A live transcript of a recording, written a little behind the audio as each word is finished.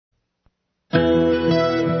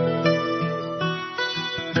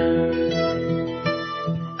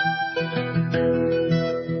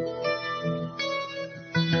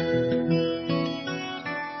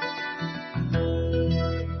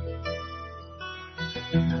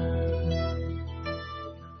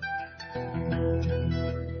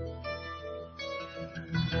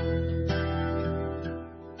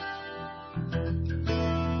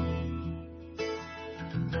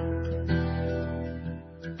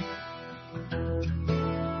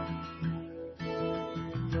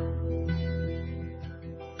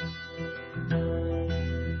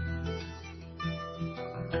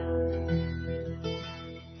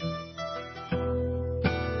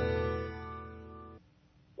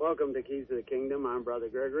Welcome to Keys of the Kingdom. I'm Brother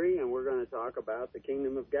Gregory, and we're going to talk about the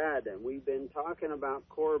Kingdom of God. And we've been talking about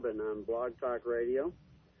Corbin on Blog Talk Radio.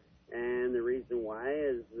 And the reason why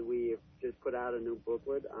is we have just put out a new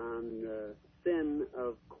booklet on the sin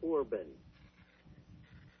of Corbin.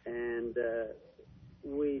 And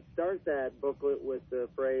we start that booklet with the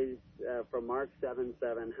phrase from Mark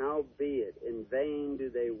 7:7, "Howbeit, in vain do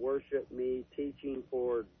they worship me, teaching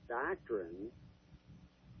for doctrine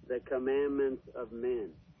the commandments of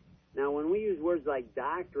men." Now, when we use words like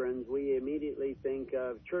doctrines, we immediately think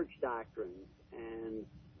of church doctrines, and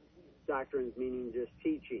doctrines meaning just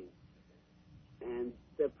teaching. And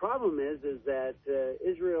the problem is that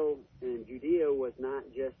Israel and Judea was not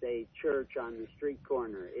just a church on the street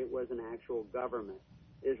corner. It was an actual government.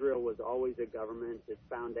 Israel was always a government. Its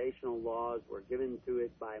foundational laws were given to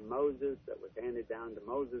it by Moses, that was handed down to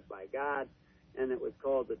Moses by God, and it was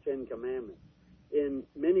called the Ten Commandments. In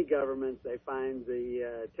many governments, they find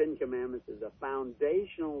the Ten Commandments as a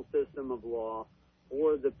foundational system of law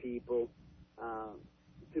for the people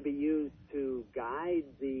to be used to guide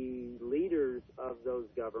the leaders of those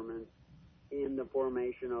governments in the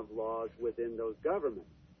formation of laws within those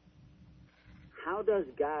governments. How does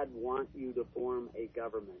God want you to form a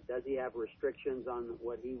government? Does he have restrictions on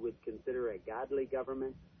what he would consider a godly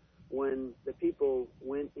government? When the people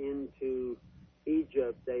went into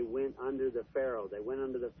Egypt, they went under the Pharaoh. They went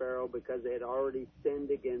under the Pharaoh because they had already sinned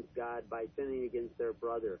against God by sinning against their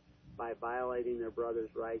brother, by violating their brother's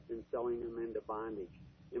rights and selling them into bondage.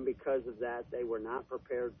 And because of that, they were not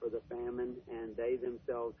prepared for the famine, and they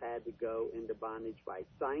themselves had to go into bondage by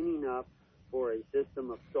signing up for a system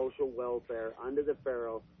of social welfare under the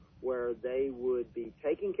Pharaoh, where they would be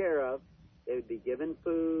taken care of, they would be given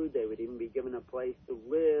food, they would even be given a place to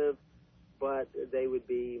live, but they would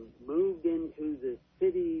be moved into the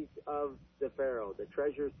cities of the Pharaoh, the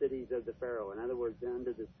treasure cities of the Pharaoh. In other words,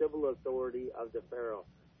 under the civil authority of the Pharaoh.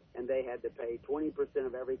 And they had to pay 20%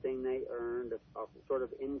 of everything they earned, a sort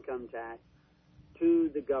of income tax, to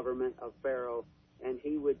the government of Pharaoh, and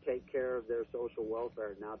he would take care of their social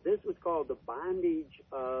welfare. Now, this was called the bondage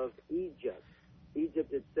of Egypt.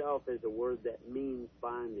 Egypt itself is a word that means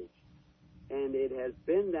bondage. And it has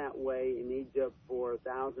been that way in Egypt for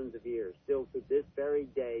thousands of years. Still to this very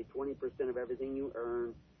day, 20% of everything you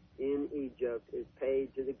earn in Egypt is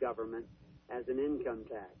paid to the government as an income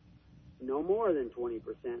tax. No more than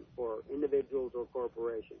 20% for individuals or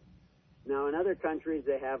corporations. Now, in other countries,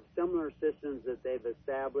 they have similar systems that they've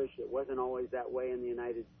established. It wasn't always that way in the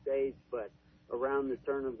United States, but around the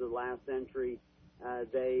turn of the last century,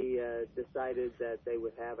 they decided that they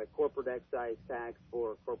would have a corporate excise tax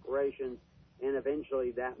for corporations, and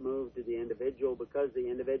eventually that moved to the individual because the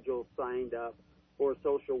individual signed up for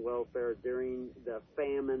social welfare during the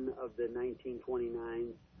famine of the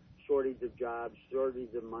 1929, shortage of jobs,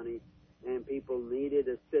 shortage of money, and people needed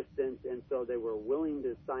assistance, and so they were willing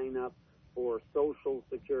to sign up for Social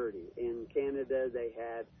Security. In Canada, they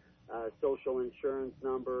had a social insurance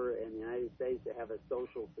number. In the United States, they have a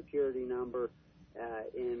Social Security number.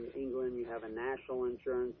 In England, you have a national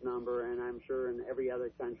insurance number, and I'm sure in every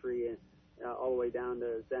other country, all the way down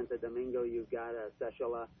to Santo Domingo, you've got a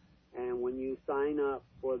Cédula. And when you sign up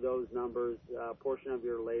for those numbers, a portion of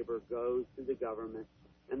your labor goes to the government,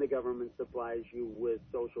 and the government supplies you with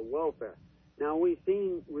social welfare. Now, we've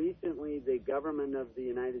seen recently the government of the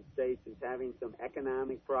United States is having some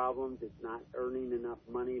economic problems. It's not earning enough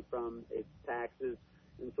money from its taxes,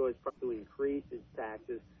 and so it's probably to increase its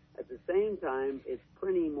taxes. At the same time, it's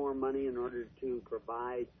printing more money in order to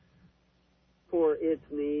provide for its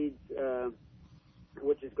needs,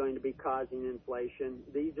 which is going to be causing inflation.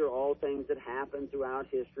 These are all things that happen throughout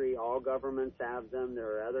history. All governments have them.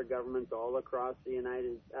 There are other governments all across the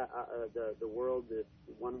the world, this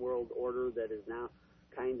one world order that is now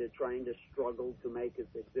kind of trying to struggle to make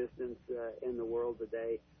its existence in the world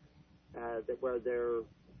today, where they're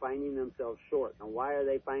finding themselves short. And why are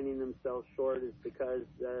they finding themselves short? Is because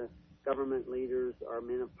government leaders are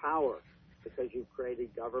men of power, because you've created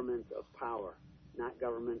governments of power, not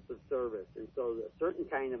governments of service. And so a certain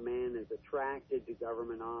kind of man is attracted to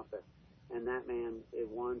government office, and that man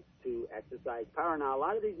wants to exercise power. Now, a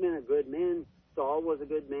lot of these men are good men. Saul was a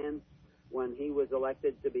good man. when he was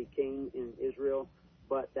elected to be king in Israel,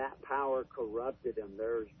 but that power corrupted him.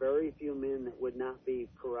 There's very few men that would not be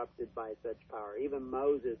corrupted by such power. Even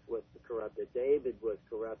Moses was corrupted. David was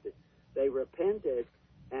corrupted. They repented,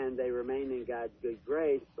 and they remained in God's good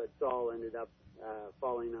grace, but Saul ended up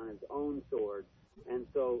falling on his own sword. And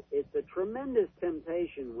so it's a tremendous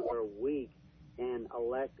temptation when we're weak and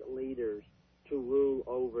elect leaders to rule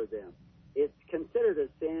over them. It's considered a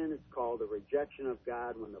sin. It's called a rejection of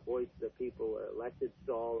God. When the voice of the people elected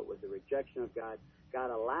Saul, it was a rejection of God. God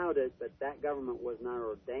allowed it, but that government was not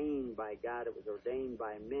ordained by God. It was ordained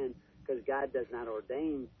by men, because God does not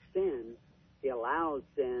ordain sin. He allows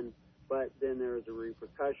sin, but then there is a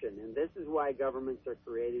repercussion. And this is why governments are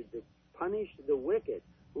created, to punish the wicked.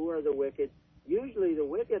 Who are the wicked? Usually the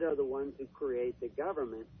wicked are the ones who create the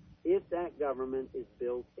government, if that government is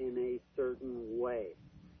built in a certain way.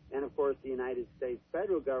 And of course, the United States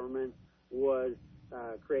federal government was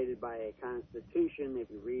created by a constitution. If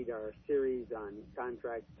you read our series on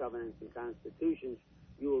contracts, covenants, and constitutions,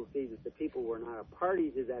 you will see that the people were not a party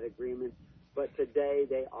to that agreement, but today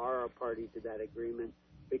they are a party to that agreement,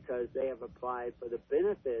 because they have applied for the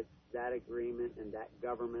benefits that agreement and that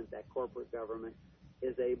government, that corporate government,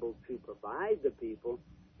 is able to provide the people,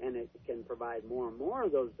 and it can provide more and more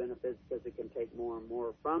of those benefits because it can take more and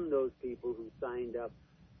more from those people who signed up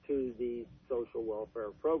to these social welfare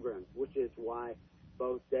programs, which is why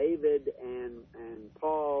both David and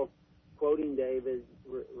Paul, quoting David,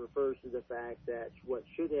 refers to the fact that what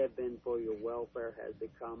should have been for your welfare has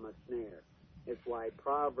become a snare. It's why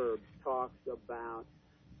Proverbs talks about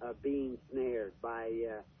being snared by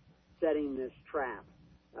setting this trap,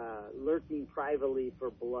 lurking privately for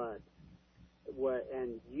blood,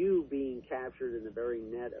 and you being captured in the very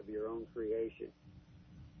net of your own creation.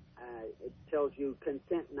 It tells you,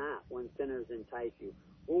 consent not when sinners entice you.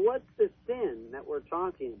 Well, what's the sin that we're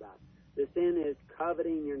talking about? The sin is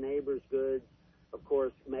coveting your neighbor's goods, of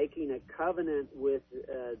course, making a covenant with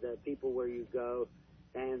the people where you go,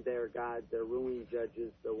 and their gods, their ruling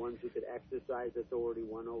judges, the ones who could exercise authority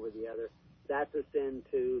one over the other. That's a sin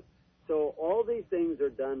too. So all these things are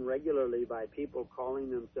done regularly by people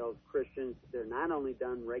calling themselves Christians. They're not only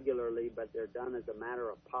done regularly, but they're done as a matter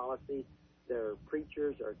of policy. Their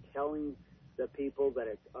preachers are telling the people that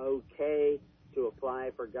it's okay to apply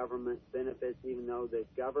for government benefits, even though the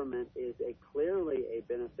government is clearly a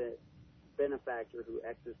benefactor who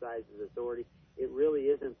exercises authority. It really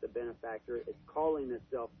isn't the benefactor. It's calling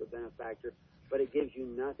itself the benefactor, but it gives you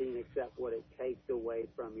nothing except what it takes away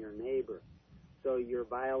from your neighbor. So you're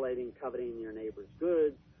violating coveting your neighbor's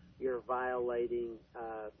goods. You're violating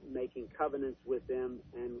making covenants with them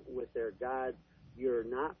and with their gods. You're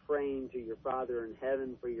not praying to your Father in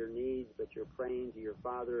heaven for your needs, but you're praying to your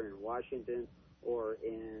Father in Washington or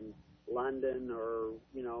in London or,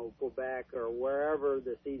 Quebec or wherever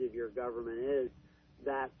the seat of your government is.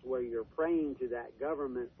 That's where you're praying to that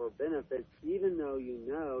government for benefits, even though you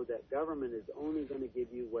know that government is only going to give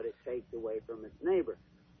you what it takes away from its neighbor.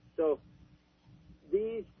 So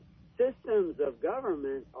these systems of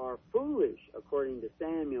government are foolish, according to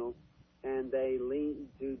Samuel, and they lead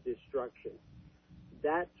to destruction.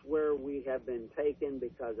 That's where we have been taken,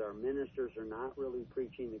 because our ministers are not really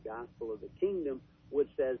preaching the gospel of the kingdom, which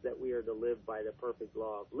says that we are to live by the perfect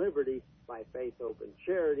law of liberty, by faith, hope, and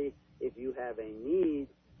charity. If you have a need,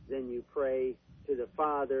 then you pray to the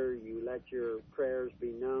Father, you let your prayers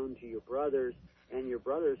be known to your brothers, and your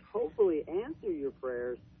brothers hopefully answer your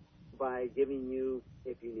prayers by giving you,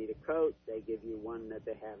 if you need a coat, they give you one that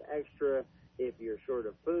they have extra. If you're short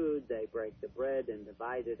of food, they break the bread and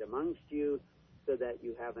divide it amongst you so that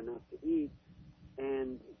you have enough to eat.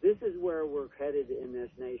 And this is where we're headed in this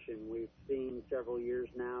nation. We've seen several years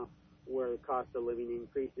now where the cost of living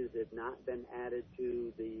increases have not been added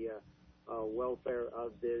to the welfare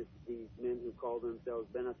of these men who call themselves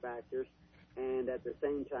benefactors. And at the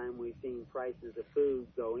same time, we've seen prices of food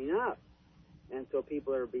going up. And so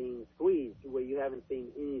people are being squeezed. Well, you haven't seen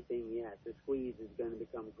anything yet. The squeeze is going to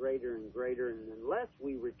become greater and greater. And unless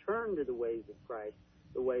we return to the ways of Christ,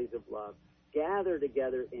 the ways of love, gather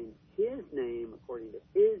together in His name, according to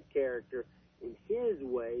His character, in His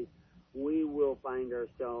ways, we will find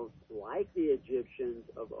ourselves like the Egyptians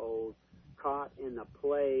of old, caught in the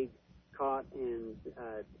plague, caught in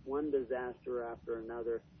one disaster after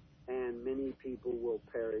another, and many people will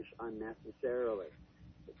perish unnecessarily.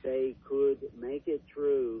 They could make it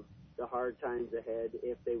through the hard times ahead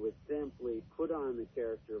if they would simply put on the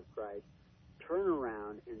character of Christ, turn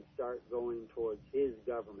around, and start going towards His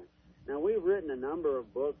government. Now, we've written a number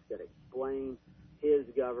of books that explain His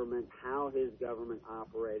government, how His government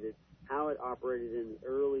operated, how it operated in the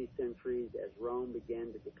early centuries as Rome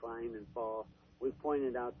began to decline and fall. We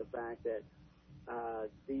pointed out the fact that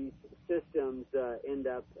these systems end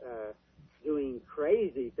up doing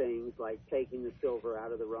crazy things like taking the silver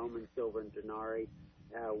out of the Roman silver and denarii,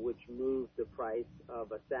 which moved the price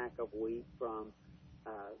of a sack of wheat from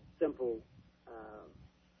simple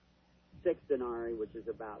 6 denarii, which is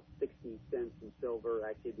about 60 cents in silver,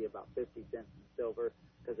 actually be about 50 cents in silver,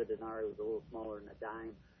 because a denarii was a little smaller than a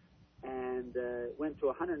dime, and went to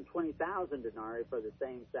 120,000 denarii for the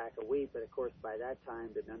same sack of wheat. But of course, by that time,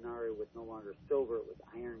 the denarii was no longer silver; it was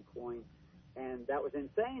iron coin, and that was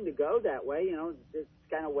insane to go that way. You know, just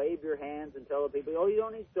kind of wave your hands and tell the people, "Oh, you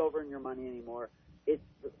don't need silver in your money anymore.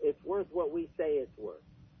 It's worth what we say it's worth."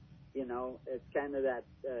 You know, it's kind of that.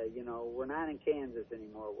 You know, we're not in Kansas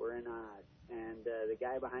anymore; we're in Oz, and the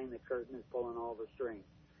guy behind the curtain is pulling all the strings.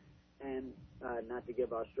 And not to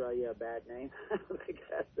give Australia a bad name,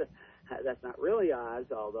 because that's not really Oz,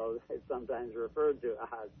 although it's sometimes referred to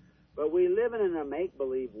Oz. But we live in a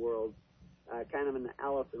make-believe world, kind of an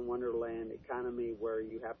Alice in Wonderland economy, where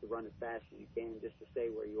you have to run as fast as you can just to stay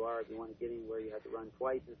where you are. If you want to get anywhere, you have to run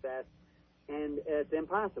twice as fast, and it's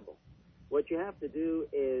impossible. What you have to do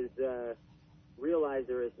is realize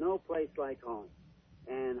there is no place like home,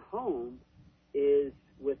 and home is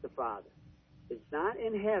with the Father. It's not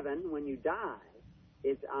in heaven when you die.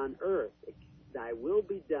 It's on earth. Thy will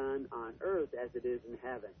be done on earth as it is in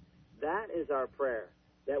heaven. That is our prayer,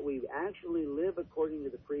 that we actually live according to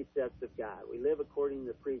the precepts of God. We live according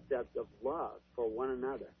to the precepts of love for one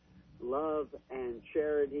another, love and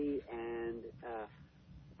charity, and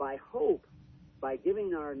by hope, by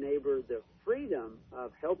giving our neighbor the freedom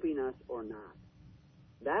of helping us or not.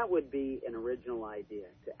 That would be an original idea,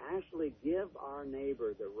 to actually give our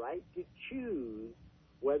neighbor the right to choose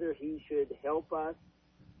whether he should help us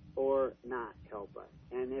or not help us.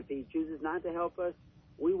 And if he chooses not to help us,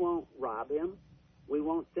 we won't rob him. We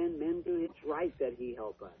won't send men to. It's right that he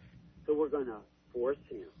help us. So we're going to force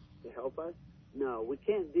him to help us? No, we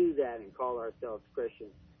can't do that and call ourselves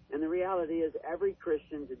Christians. And the reality is, every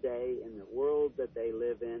Christian today in the world that they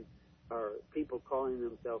live in, or people calling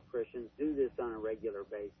themselves Christians, do this on a regular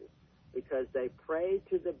basis, because they pray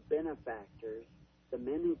to the benefactors, the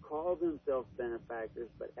men who call themselves benefactors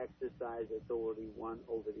but exercise authority one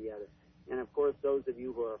over the other. And of course, those of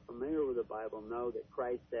you who are familiar with the Bible know that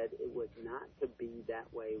Christ said it was not to be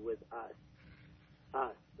that way with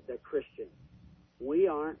us, the Christians. We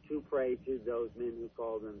aren't to pray to those men who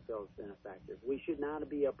call themselves benefactors. We should not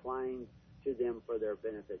be applying to them for their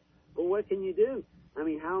benefits. But what can you do? I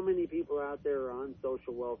mean, how many people out there are on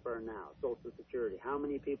social welfare now, Social Security? How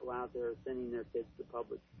many people out there are sending their kids to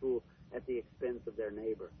public school at the expense of their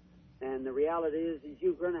neighbor? And the reality is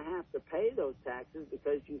you're going to have to pay those taxes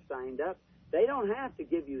because you signed up. They don't have to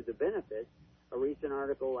give you the benefits. A recent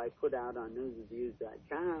article I put out on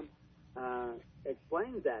newsreviews.com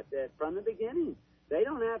explains that from the beginning, they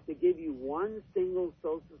don't have to give you one single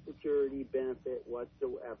Social Security benefit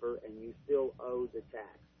whatsoever, and you still owe the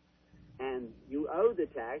tax. And you owe the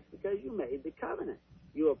tax because you made the covenant.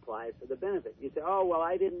 You applied for the benefit. You say, oh, well,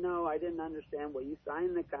 I didn't know, I didn't understand. Well, you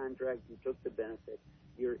signed the contract, you took the benefit,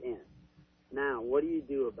 you're in. Now, what do you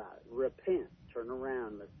do about it? Repent, turn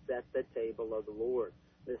around, let's set the table of the Lord.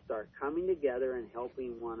 Let's start coming together and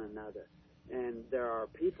helping one another. And there are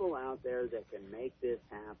people out there that can make this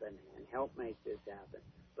happen and help make this happen.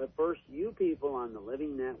 But first, you people on the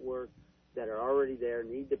Living Network that are already there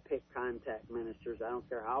need to pick contact ministers. I don't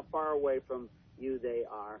care how far away from you they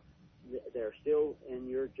are. They're still in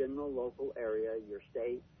your general local area, your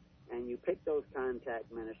state, and you pick those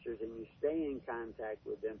contact ministers and you stay in contact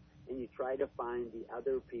with them, and you try to find the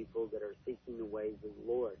other people that are seeking the ways of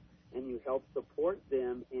the Lord, and you help support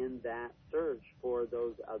them in that search for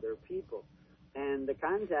those other people. And the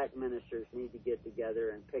contact ministers need to get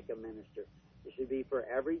together and pick a minister. It should be for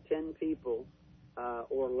every 10 people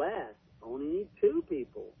or less. Only need 2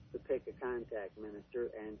 people to pick a contact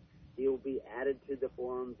minister, and he will be added to the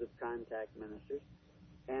forums of contact ministers.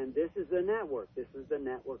 And this is the network. This is the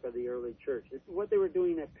network of the early church. This is what they were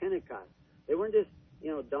doing at Pentecost. They weren't just,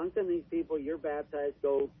 dunking these people, you're baptized,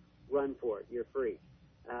 go run for it, you're free.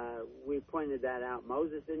 We pointed that out.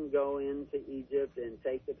 Moses didn't go into Egypt and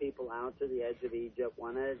take the people out to the edge of Egypt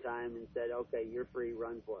one at a time and said, okay, you're free,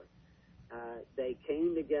 run for it. They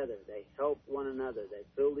came together. They helped one another. They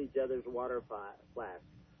filled each other's water flasks,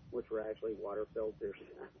 which were actually water filters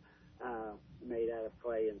made out of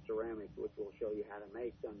clay and ceramics, which we'll show you how to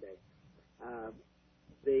make someday.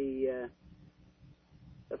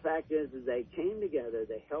 The fact is they came together.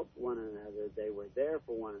 They helped one another. They were there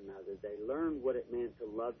for one another. They learned what it meant to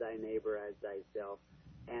love thy neighbor as thyself.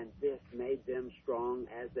 And this made them strong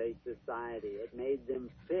as a society. It made them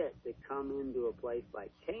fit to come into a place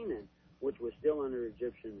like Canaan, which was still under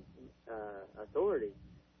Egyptian authority.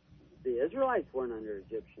 The Israelites weren't under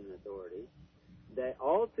Egyptian authority. They,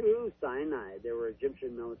 all through Sinai, there were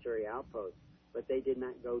Egyptian military outposts, but they did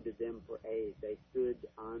not go to them for aid. They stood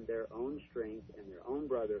on their own strength and their own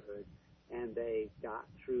brotherhood, and they got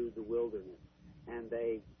through the wilderness. And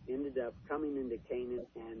they ended up coming into Canaan,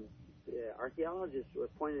 and archaeologists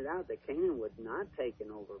have pointed out that Canaan was not taken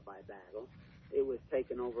over by battle. It was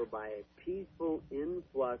taken over by a peaceful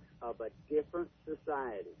influx of a different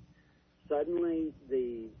society. Suddenly,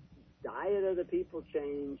 the diet of the people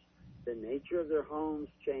changed, the nature of their homes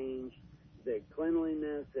changed, the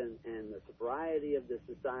cleanliness and the sobriety of the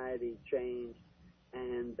society changed,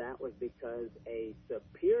 and that was because a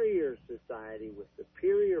superior society with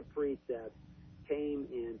superior precepts came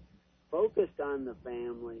in, focused on the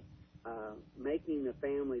family, making the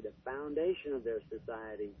family the foundation of their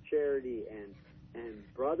society, charity and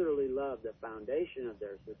brotherly love the foundation of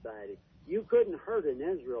their society. You couldn't hurt an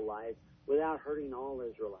Israelite without hurting all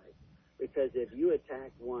Israelites, because if you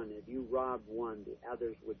attacked one, if you robbed one, the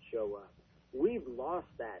others would show up. We've lost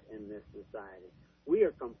that in this society. We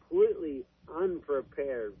are completely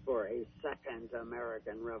unprepared for a second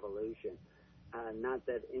American Revolution. Not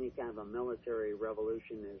that any kind of a military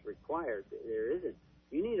revolution is required. There isn't.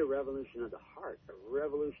 You need a revolution of the heart, a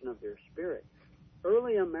revolution of your spirit.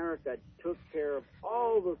 Early America took care of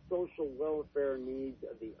all the social welfare needs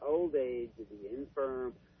of the old age, of the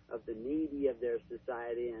infirm, of the needy of their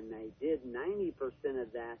society, and they did 90%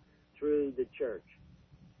 of that through the church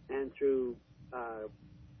and through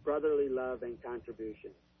brotherly love and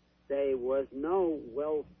contribution. There was no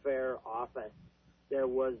welfare office. There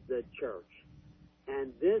was the church.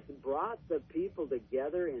 And this brought the people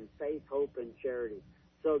together in faith, hope, and charity,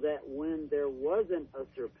 so that when there was an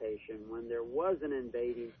usurpation, when there was an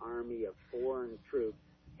invading army of foreign troops,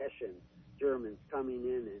 Hessians, Germans coming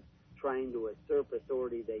in and trying to usurp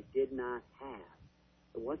authority they did not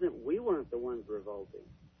have, we weren't the ones revolting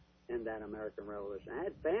in that American Revolution. I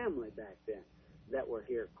had family back then that were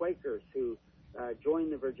here, Quakers who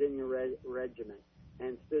joined the Virginia Regiment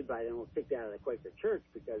and stood by them, were kicked out of the Quaker Church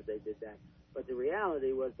because they did that. But the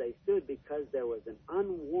reality was they stood because there was an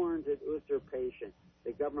unwarranted usurpation.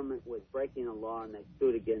 The government was breaking a law, and they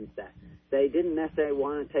stood against that. They didn't necessarily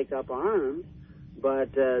want to take up arms,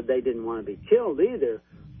 but they didn't want to be killed either.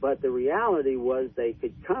 But the reality was they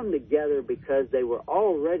could come together because they were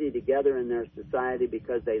already together in their society,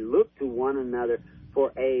 because they looked to one another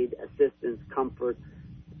for aid, assistance, comfort,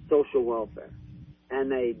 social welfare.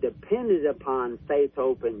 And they depended upon faith,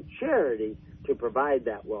 hope, and charity to provide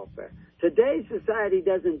that welfare. Today's society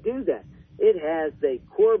doesn't do that. It has the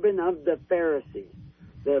Corban of the Pharisees.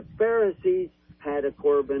 The Pharisees had a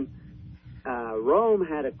Corban. Rome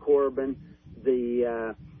had a Corban.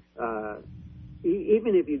 Even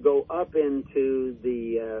if you go up into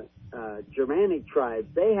the Germanic tribes,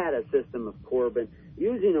 they had a system of Corban,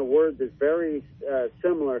 using a word that's very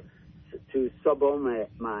similar to sobomai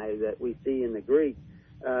that we see in the Greek,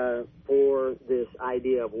 for this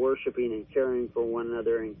idea of worshiping and caring for one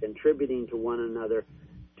another and contributing to one another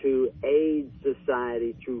to aid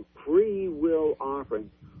society through free will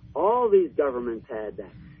offerings. All these governments had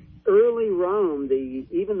that. Early Rome,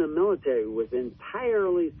 even the military, was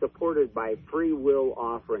entirely supported by free will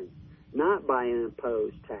offerings, not by an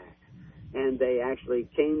imposed tax. And they actually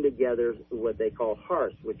came together, what they call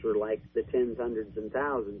hearths, which were like the tens, hundreds, and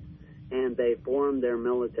thousands, and they formed their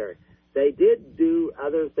military. They did do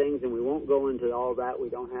other things, and we won't go into all that. We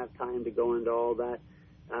don't have time to go into all that.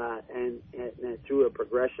 And through a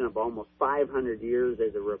progression of almost 500 years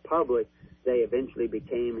as a republic, they eventually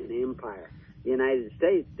became an empire. The United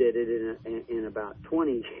States did it in about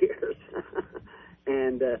 20 years.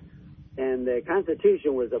 And the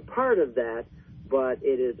Constitution was a part of that, but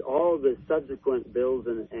it is all the subsequent bills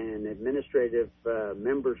and administrative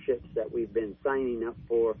memberships that we've been signing up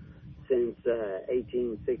for since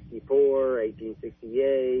 1864,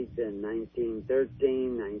 1868, and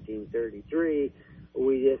 1913, 1933.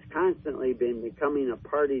 We just constantly been becoming a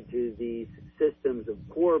party to these systems of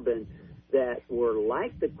Corban that were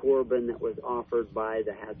like the Corban that was offered by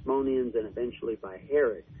the Hasmoneans and eventually by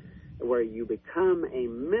Herod, where you become a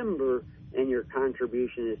member and your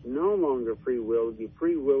contribution is no longer free will. You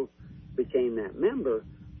free will became that member,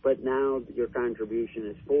 but now your contribution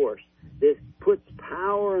is forced. This puts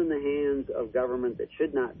power in the hands of government that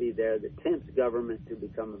should not be there, that tempts government to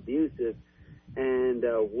become abusive and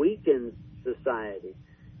weakens society.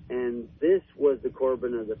 And this was the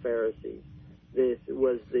Corban of the Pharisees. This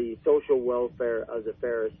was the social welfare of the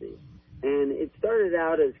Pharisees. And it started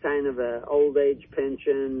out as kind of an old age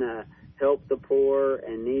pension, help the poor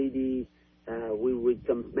and needy. We would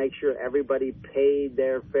make sure everybody paid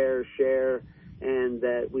their fair share, and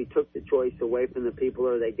that we took the choice away from the people,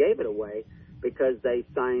 or they gave it away because they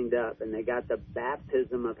signed up and they got the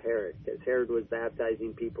baptism of Herod, because Herod was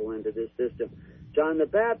baptizing people into this system. John the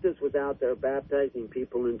Baptist was out there baptizing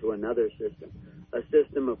people into another system, a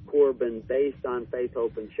system of Corban based on faith,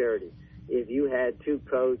 hope, and charity. If you had 2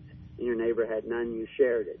 coats and your neighbor had none, you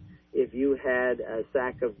shared it. If you had a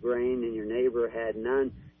sack of grain and your neighbor had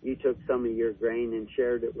none, you took some of your grain and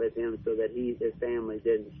shared it with him so that his family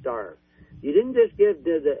didn't starve. You didn't just give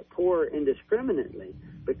to the poor indiscriminately,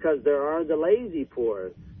 because there are the lazy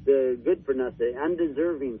poor, the good-for-nothing,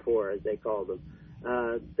 undeserving poor, as they call them.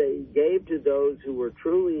 They gave to those who were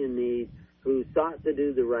truly in need, who sought to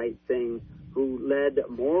do the right thing, who led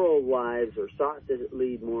moral lives or sought to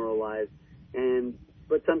lead moral lives,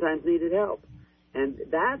 but sometimes needed help. And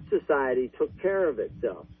that society took care of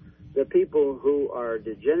itself. The people who are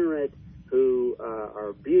degenerate, who are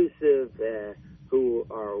abusive, who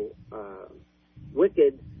are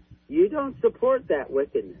wicked, you don't support that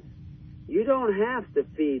wickedness. You don't have to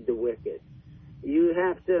feed the wicked. You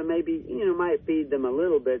have to maybe, might feed them a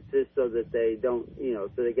little bit just so that they don't,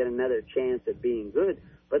 so they get another chance at being good.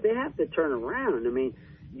 But they have to turn around. I mean,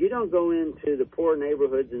 you don't go into the poor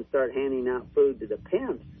neighborhoods and start handing out food to the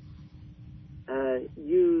pimps.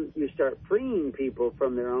 You start freeing people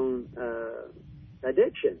from their own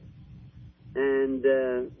addiction and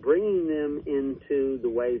bringing them into the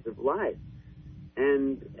ways of life.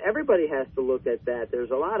 And everybody has to look at that.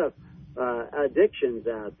 There's a lot of addictions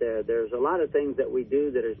out there. There's a lot of things that we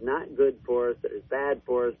do that is not good for us, that is bad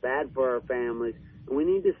for us, bad for our families. And we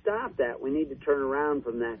need to stop that. We need to turn around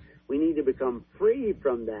from that. We need to become free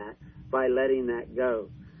from that by letting that go.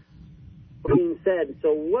 Being said,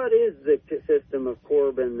 so what is the system of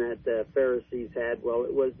Corban that the Pharisees had? Well,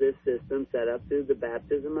 it was this system set up through the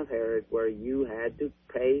baptism of Herod, where you had to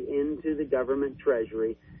pay into the government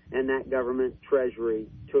treasury, and that government treasury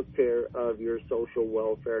took care of your social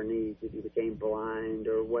welfare needs if you became blind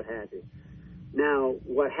or what have you. Now,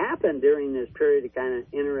 what happened during this period, a kind of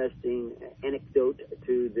interesting anecdote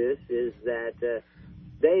to this, is that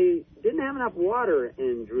they didn't have enough water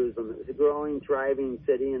in Jerusalem. It was a growing, thriving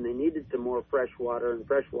city, and they needed some more fresh water, and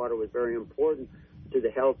fresh water was very important to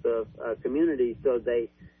the health of community. So they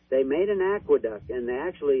made an aqueduct, and they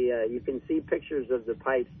actually, you can see pictures of the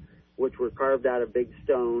pipes, which were carved out of big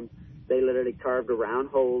stone. They literally carved a round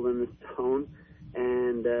hole in the stone,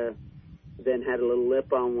 and then had a little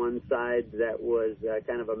lip on one side that was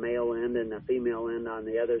kind of a male end and a female end on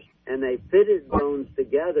the other. And they fitted bones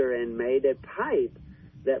together and made a pipe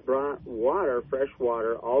that brought water, fresh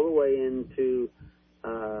water, all the way into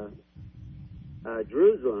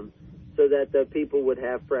Jerusalem, so that the people would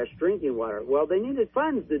have fresh drinking water. Well, they needed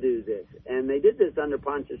funds to do this, and they did this under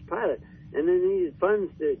Pontius Pilate, and they needed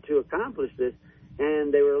funds to accomplish this,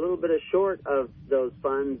 and they were a little bit short of those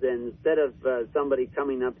funds, and instead of somebody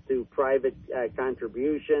coming up through private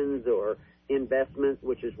contributions or investments,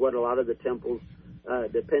 which is what a lot of the temples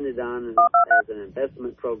depended on as an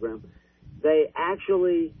investment program, they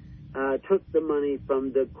actually took the money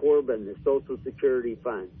from the Corban, the Social Security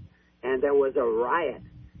Fund, and there was a riot,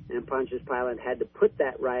 and Pontius Pilate had to put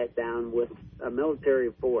that riot down with a military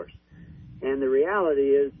force. And the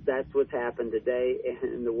reality is that's what's happened today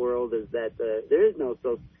in the world, is that there is no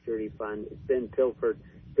Social Security Fund. It's been pilfered,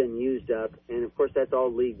 it's been used up, and of course that's all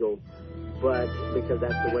legal, but because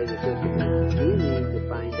that's the way the system is, we need to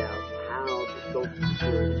find out how the Social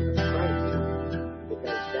Security is priced,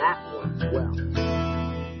 because that works well.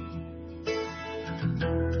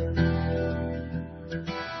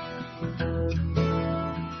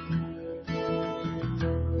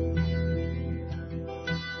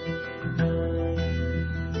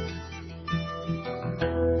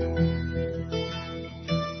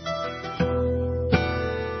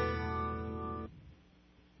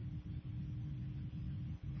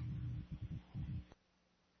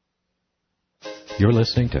 You're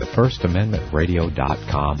listening to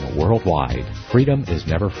FirstAmendmentRadio.com worldwide. Freedom is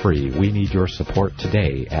never free. We need your support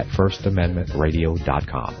today at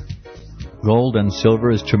FirstAmendmentRadio.com. Gold and silver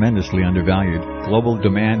is tremendously undervalued. Global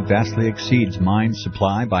demand vastly exceeds mine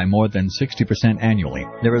supply by more than 60% annually.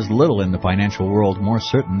 There is little in the financial world more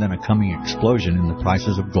certain than a coming explosion in the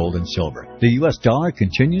prices of gold and silver. The U.S. dollar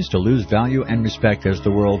continues to lose value and respect as the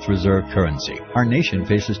world's reserve currency. Our nation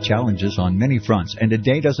faces challenges on many fronts, and a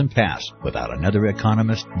day doesn't pass without another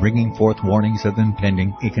economist bringing forth warnings of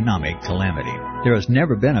impending economic calamity. There has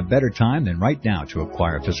never been a better time than right now to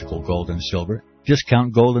acquire physical gold and silver.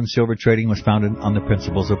 Discount Gold and Silver Trading was founded on the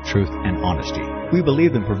principles of truth and honesty. We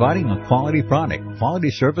believe in providing a quality product, quality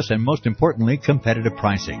service, and most importantly, competitive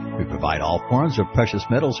pricing. We provide all forms of precious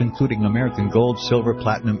metals, including American gold, silver,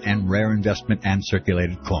 platinum, and rare investment and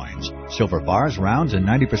circulated coins. Silver bars, rounds, and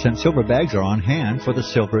 90% silver bags are on hand for the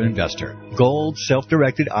silver investor. Gold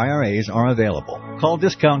self-directed IRAs are available. Call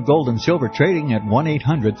Discount Gold and Silver Trading at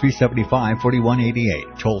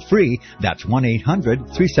 1-800-375-4188. Toll free, that's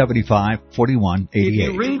 1-800-375-4188. If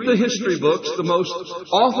you read the history books, the most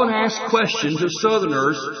often asked question to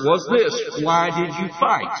Southerners was this: why did you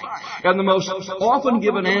fight? And the most often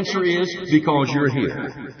given answer is, because you're here.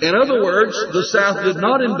 In other words, the South did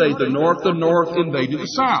not invade the North invaded the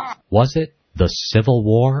South. Was it the Civil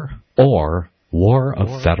War or War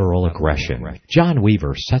of Federal Aggression? John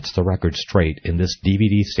Weaver sets the record straight in this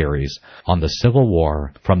DVD series on the Civil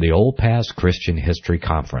War from the Old Past Christian History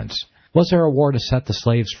Conference. Was there a war to set the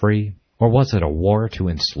slaves free, or was it a war to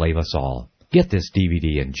enslave us all? Get this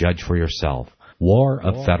DVD and judge for yourself. War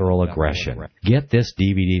of Federal Aggression. Get this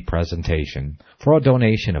DVD presentation for a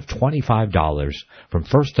donation of $25 from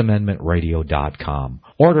FirstAmendmentRadio.com.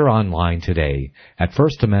 Order online today at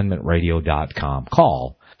FirstAmendmentRadio.com.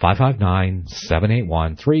 Call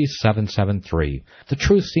 559-781-3773. The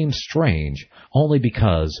truth seems strange only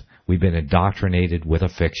because we've been indoctrinated with a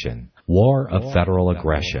fiction. War of Federal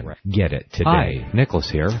Aggression. Get it today. Hi, Nicholas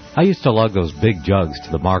here. I used to lug those big jugs to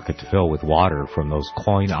the market to fill with water from those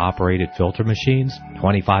coin-operated filter machines,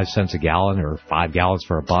 25 cents a gallon or 5 gallons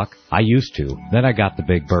for $1. I used to. Then I got the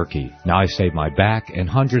big Berkey. Now I save my back and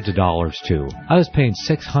hundreds of dollars too. I was paying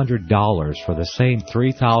 $600 for the same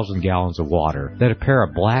 3,000 gallons of water that a pair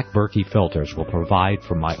of black Berkey filters will provide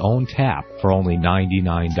from my own tap for only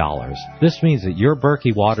 $99. This means that your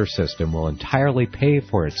Berkey water system will entirely pay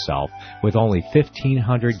for itself with only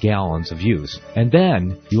 1,500 gallons of use. And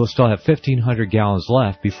then you will still have 1,500 gallons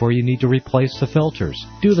left before you need to replace the filters.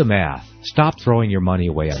 Do the math. Stop throwing your money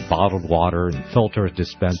away on bottled water and filter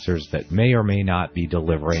dispensers that may or may not be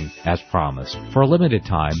delivering as promised. For a limited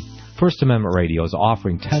time, First Amendment Radio is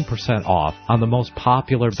offering 10% off on the most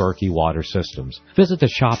popular Berkey water systems. Visit the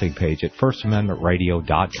shopping page at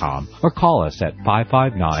FirstAmendmentRadio.com or call us at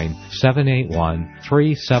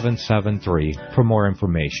 559-781-3773 for more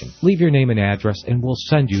information. Leave your name and address and we'll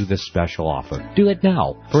send you this special offer. Do it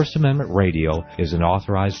now. First Amendment Radio is an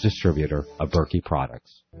authorized distributor of Berkey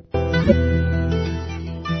products.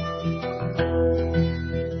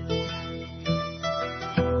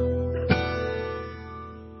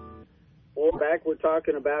 Back, we're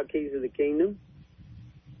talking about Keys of the Kingdom.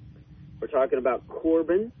 We're talking about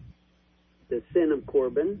Corban, the sin of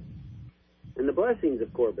Corban, and the blessings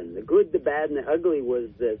of Corban. The good, the bad, and the ugly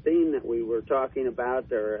was the theme that we were talking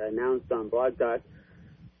about or announced on Blog Talk.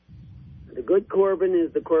 The good Corban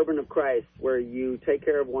is the Corban of Christ, where you take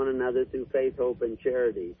care of one another through faith, hope, and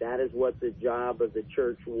charity. That is what the job of the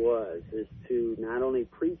church was, is to not only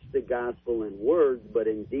preach the gospel in words, but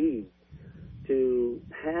in deeds. To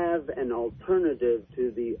have an alternative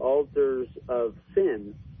to the altars of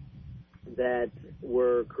sin that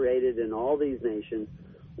were created in all these nations,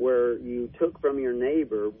 where you took from your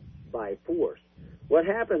neighbor by force. What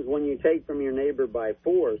happens when you take from your neighbor by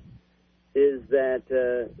force is that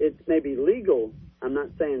it's maybe legal. I'm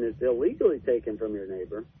not saying it's illegally taken from your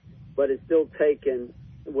neighbor, but it's still taken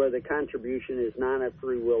where the contribution is not a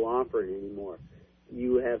free will offering anymore.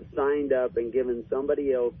 You have signed up and given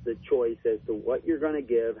somebody else the choice as to what you're going to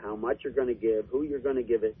give, how much you're going to give, who you're going to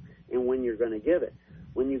give it, and when you're going to give it.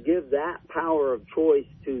 When you give that power of choice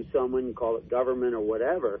to someone, call it government or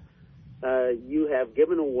whatever, you have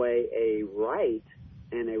given away a right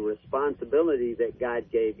and a responsibility that God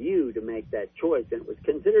gave you to make that choice. And it was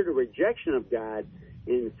considered a rejection of God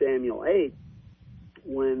in Samuel 8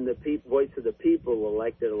 when the voice of the people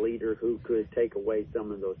elected a leader who could take away some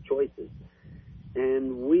of those choices.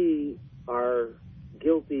 And we are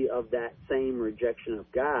guilty of that same rejection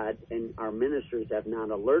of God, and our ministers have not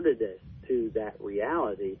alerted us to that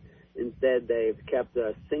reality. Instead, they've kept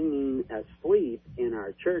us singing asleep in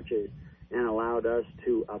our churches and allowed us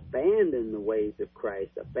to abandon the ways of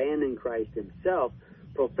Christ, abandon Christ himself,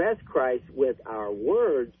 profess Christ with our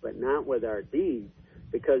words, but not with our deeds,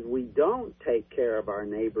 because we don't take care of our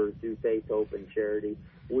neighbor through faith, hope, and charity.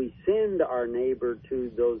 We send our neighbor to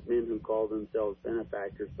those men who call themselves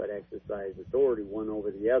benefactors but exercise authority one over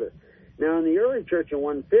the other. Now, in the early church in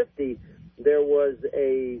 150, there was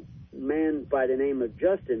a man by the name of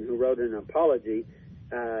Justin who wrote an apology.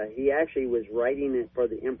 He actually was writing it for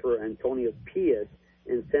the Emperor Antonius Pius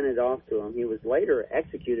and sent it off to him. He was later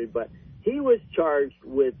executed, but he was charged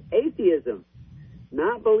with atheism,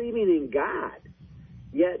 not believing in God.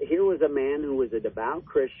 Yet here was a man who was a devout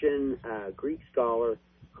Christian, Greek scholar,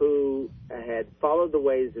 who had followed the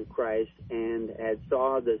ways of Christ and had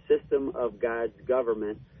saw the system of God's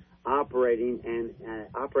government operating in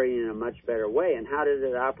a much better way. And how did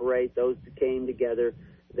it operate? Those who came together,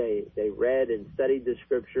 they read and studied the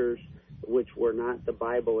scriptures, which were not the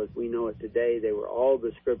Bible as we know it today. They were all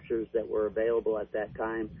the scriptures that were available at that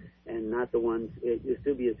time, and not the ones.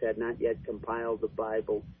 Eusebius had not yet compiled the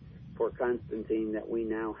Bible for Constantine that we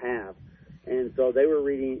now have. And so they were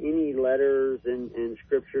reading any letters and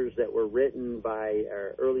scriptures that were written by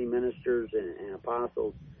our early ministers and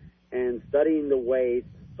apostles and studying the ways,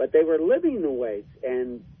 but they were living the ways.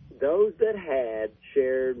 And those that had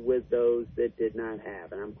shared with those that did not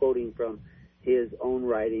have. And I'm quoting from his own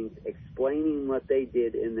writings explaining what they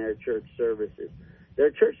did in their church services. Their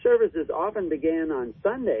church services often began on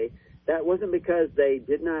Sunday. That wasn't because they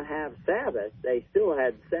did not have Sabbath. They still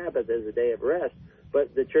had Sabbath as a day of rest.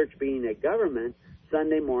 But the church being a government,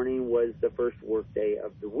 Sunday morning was the first work day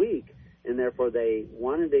of the week. And therefore they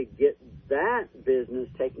wanted to get that business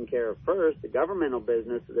taken care of first, the governmental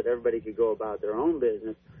business, so that everybody could go about their own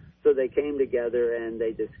business. So they came together and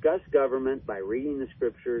they discussed government by reading the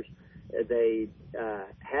scriptures. They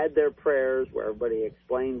had their prayers where everybody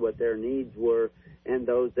explained what their needs were, and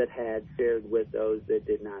those that had shared with those that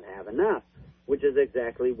did not have enough, which is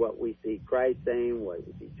exactly what we see Christ saying, what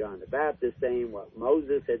we see John the Baptist saying, what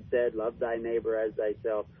Moses had said, love thy neighbor as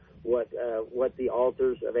thyself, what the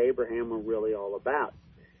altars of Abraham were really all about,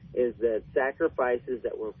 is that sacrifices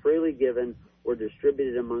that were freely given were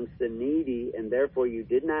distributed amongst the needy, and therefore you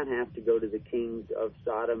did not have to go to the kings of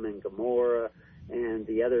Sodom and Gomorrah and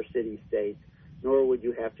the other city-states, nor would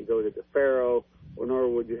you have to go to the Pharaoh, or nor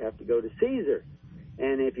would you have to go to Caesar.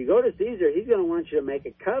 And if you go to Caesar, he's going to want you to make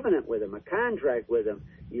a covenant with him, a contract with him.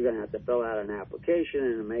 You're going to have to fill out an application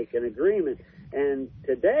and make an agreement. And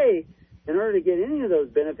today, in order to get any of those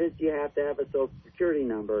benefits, you have to have a Social Security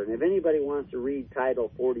number. And if anybody wants to read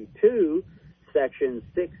Title 42, Section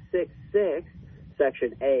 666,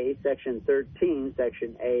 Section A, Section 13,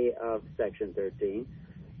 Section A of Section 13,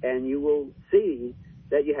 and you will see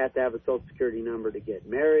that you have to have a Social Security number to get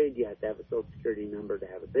married, you have to have a Social Security number to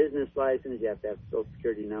have a business license, you have to have a Social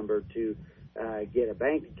Security number to get a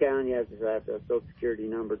bank account, you have to have a Social Security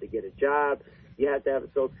number to get a job, you have to have a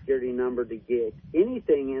Social Security number to get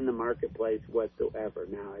anything in the marketplace whatsoever.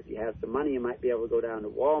 Now, if you have some money, you might be able to go down to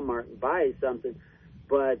Walmart and buy something,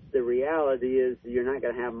 but the reality is you're not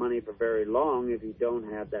going to have money for very long if you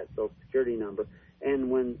don't have that Social Security number.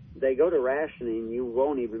 And when they go to rationing, you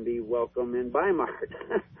won't even be welcome in Bi-Mart,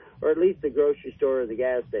 or at least the grocery store or the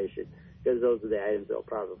gas station, because those are the items they'll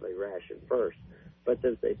probably ration first. But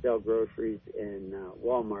since they sell groceries in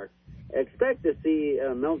Walmart, expect to see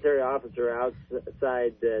a military officer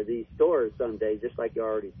outside these stores someday, just like you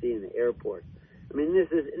already see in the airports. I mean, this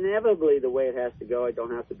is inevitably the way it has to go. I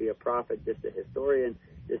don't have to be a prophet, just a historian,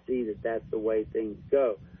 to see that that's the way things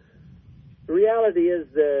go. The reality is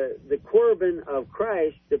the Corban of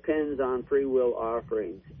Christ depends on free will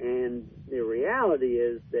offerings. And the reality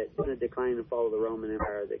is that in the decline and fall of the Roman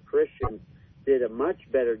Empire, the Christians did a much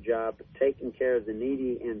better job of taking care of the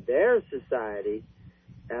needy in their society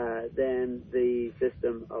than the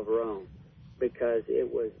system of Rome, because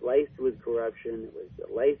it was laced with corruption, it was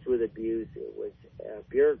laced with abuse, it was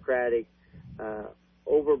bureaucratic,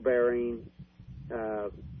 overbearing,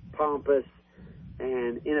 pompous,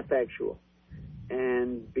 and ineffectual.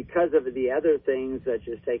 And because of the other things, such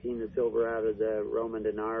as taking the silver out of the Roman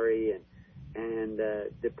denarii and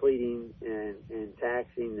depleting and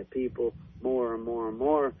taxing the people more and more and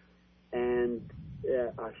more, and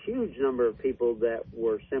a huge number of people that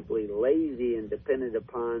were simply lazy and dependent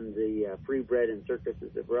upon the free bread and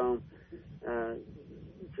circuses of Rome,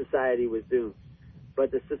 society was doomed.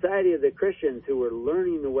 But the society of the Christians who were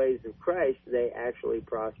learning the ways of Christ, they actually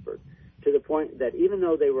prospered, to the point that even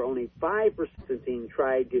though they were only 5%, Constantine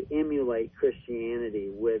tried to emulate Christianity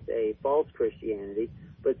with a false Christianity,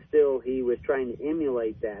 but still he was trying to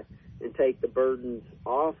emulate that and take the burdens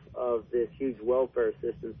off of this huge welfare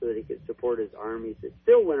system so that he could support his armies that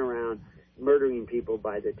still went around murdering people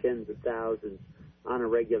by the tens of thousands on a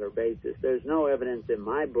regular basis. There's no evidence in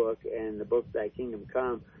my book and the book Thy Kingdom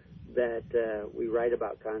Come that we write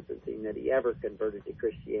about Constantine that he ever converted to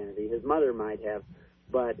Christianity. His mother might have,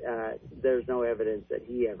 but there's no evidence that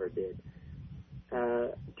he ever did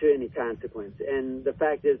to any consequence. And the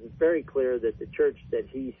fact is, it's very clear that the church that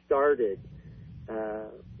he started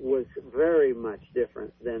was very much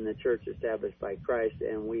different than the church established by Christ,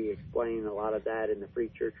 and we explain a lot of that in the Free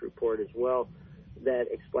Church Report as well, that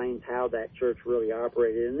explains how that church really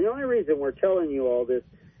operated. And the only reason we're telling you all this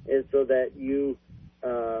is so that you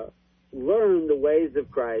learn the ways of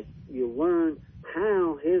Christ. You learn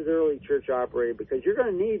how his early church operated, because you're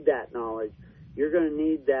going to need that knowledge. You're going to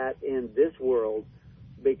need that in this world,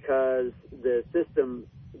 because the system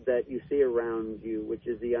that you see around you, which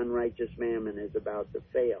is the unrighteous mammon, is about to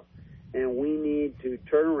fail. And we need to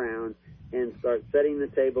turn around and start setting the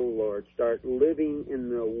table of the Lord, start living in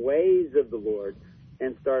the ways of the Lord,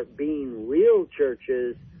 and start being real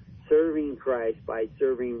churches serving Christ by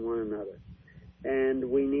serving one another. And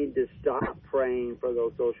we need to stop praying for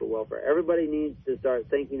those social welfare. Everybody needs to start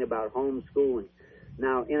thinking about homeschooling.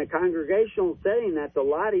 Now, in a congregational setting, that's a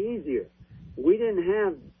lot easier. We didn't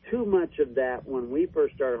have too much of that when we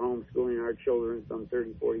first started homeschooling our children some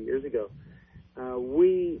 30, 40 years ago.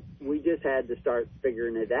 We just had to start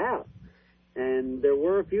figuring it out. And there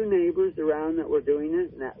were a few neighbors around that were doing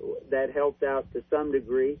it, and that helped out to some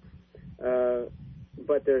degree.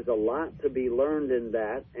 But there's a lot to be learned in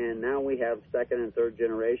that, and now we have second and third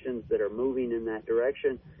generations that are moving in that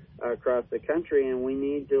direction across the country, and we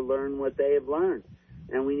need to learn what they have learned,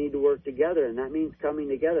 and we need to work together, and that means coming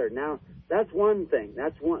together. Now, that's one thing.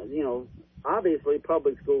 That's one, obviously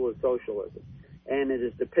public school is socialism, and it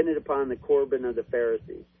is dependent upon the Corban of the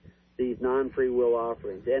Pharisees, these non-free will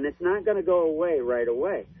offerings, and it's not going to go away right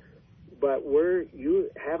away. But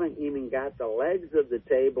you haven't even got the legs of the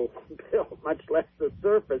table built, much less the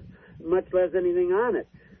surface, much less anything on it.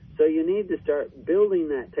 So you need to start building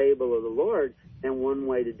that table of the Lord, and one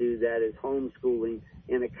way to do that is homeschooling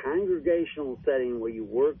in a congregational setting where you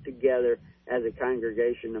work together as a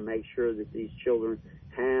congregation to make sure that these children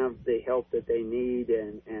have the help that they need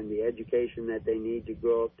and the education that they need to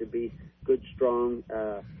grow up to be good, strong,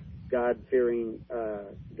 God-fearing,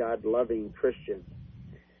 God-loving Christians.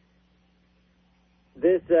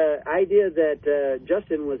 This idea that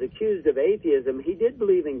Justin was accused of atheism, he did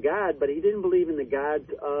believe in God, but he didn't believe in the gods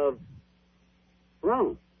of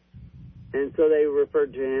Rome. And so they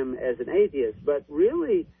referred to him as an atheist. But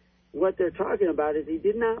really, what they're talking about is he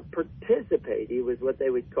did not participate. He was what they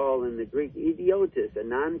would call in the Greek idiotus, a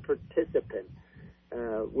non-participant,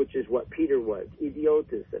 which is what Peter was,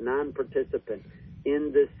 idiotus, a non-participant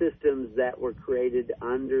in the systems that were created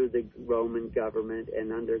under the Roman government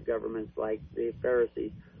and under governments like the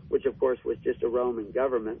Pharisees, which of course was just a Roman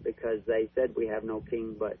government because they said we have no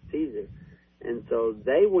king but Caesar. And so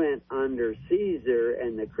they went under Caesar,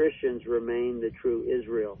 and the Christians remained the true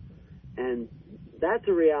Israel. And that's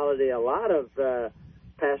a reality a lot of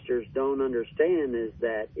pastors don't understand, is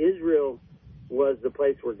that Israel was the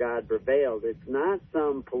place where God prevailed. It's not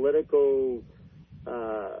some political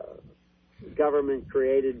government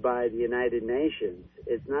created by the United Nations.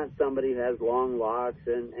 It's not somebody who has long locks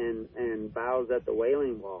and bows at the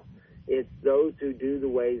Wailing Wall. It's those who do the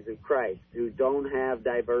ways of Christ, who don't have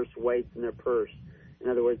diverse weights in their purse. In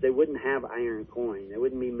other words, they wouldn't have iron coin. They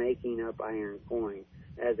wouldn't be making up iron coin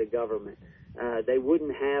as a government. They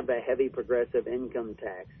wouldn't have a heavy progressive income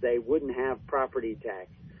tax. They wouldn't have property tax.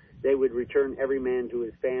 They would return every man to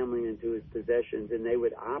his family and to his possessions, and they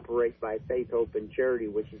would operate by faith, hope, and charity,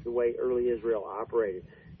 which is the way early Israel operated.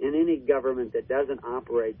 And any government that doesn't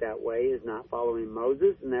operate that way is not following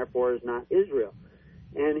Moses, and therefore is not Israel.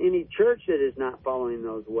 And any church that is not following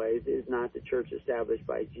those ways is not the church established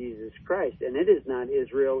by Jesus Christ. And it is not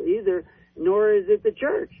Israel either, nor is it the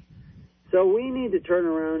church. So we need to turn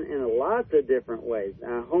around in lots of different ways.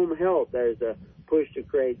 Home health, there's a push to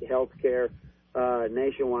create health care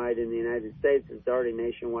nationwide in the United States. It's already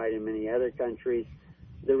nationwide in many other countries.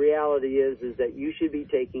 The reality is that you should be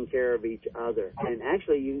taking care of each other. And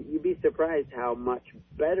actually, you'd be surprised how much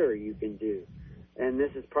better you can do. And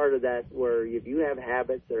this is part of that, where if you have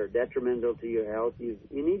habits that are detrimental to your health, you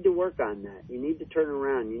need to work on that. You need to turn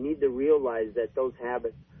around. You need to realize that those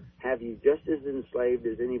habits have you just as enslaved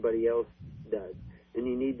as anybody else does. And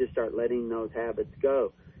you need to start letting those habits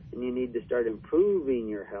go. And you need to start improving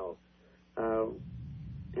your health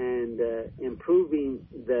and improving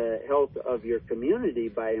the health of your community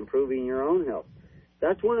by improving your own health.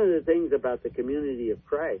 That's one of the things about the community of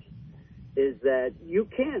Christ, is that you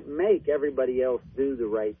can't make everybody else do the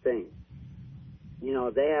right thing. You know,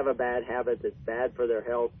 if they have a bad habit that's bad for their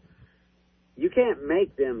health, you can't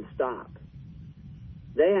make them stop.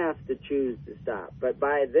 They have to choose to stop. But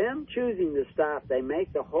by them choosing to stop, they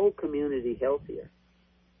make the whole community healthier.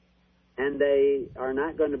 And they are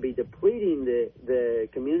not going to be depleting the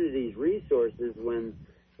community's resources when,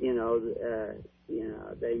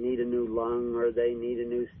 they need a new lung, or they need a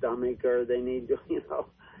new stomach, or they need,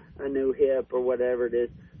 a new hip, or whatever it is.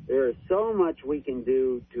 There is so much we can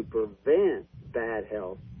do to prevent bad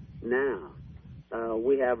health now.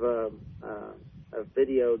 We have a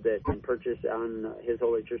video that you can purchase on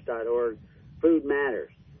hisholychurch.org food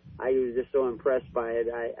matters. I was just so impressed by it.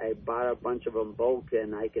 I bought a bunch of them bulk,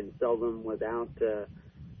 and I can sell them without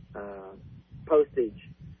postage,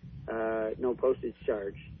 no postage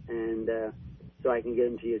charge, and so I can get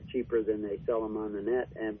them to you cheaper than they sell them on the net.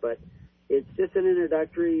 But it's just an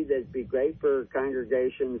introductory that'd be great for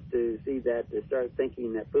congregations to see that, to start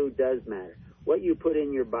thinking that food does matter. What you put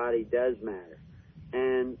in your body does matter,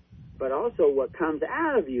 but also what comes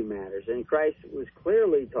out of you matters. And Christ was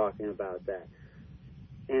clearly talking about that.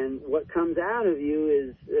 And what comes out of you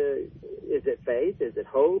is it faith? Is it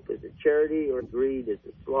hope? Is it charity or greed? Is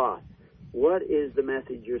it sloth? What is the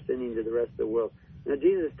message you're sending to the rest of the world? Now,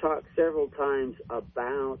 Jesus talked several times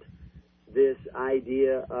about this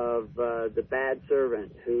idea of the bad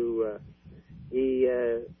servant who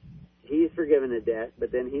he's forgiven a debt,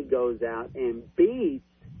 but then he goes out and beats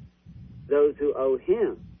those who owe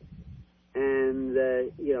him. And,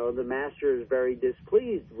 the master is very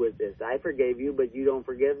displeased with this. I forgave you, but you don't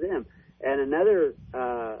forgive them. And another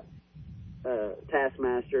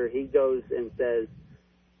taskmaster, he goes and says,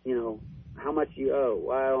 how much do you owe?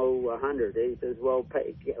 Well, I owe 100. He says, well,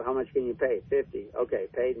 pay. How much can you pay? 50. Okay,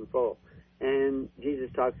 paid in full. And Jesus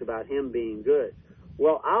talks about him being good.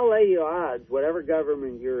 Well, I'll lay you odds, whatever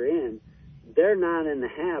government you're in, they're not in the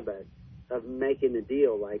habit of making a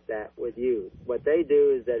deal like that with you. What they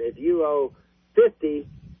do is that if you owe 50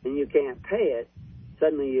 and you can't pay it,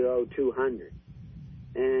 suddenly you owe 200.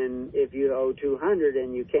 And if you owe 200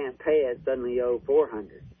 and you can't pay it, suddenly you owe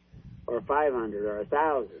 400 or 500 or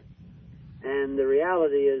 1,000. And the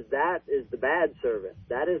reality is that is the bad servant.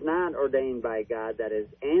 That is not ordained by God. That is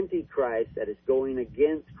anti-Christ. That is going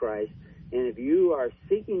against Christ. And if you are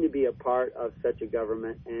seeking to be a part of such a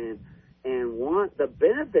government and want the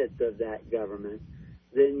benefits of that government,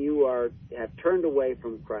 then you have turned away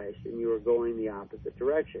from Christ and you are going the opposite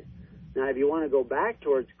direction. Now, if you want to go back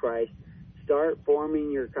towards Christ, start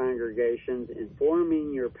forming your congregations and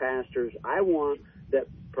forming your pastors. I want that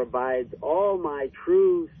provides all my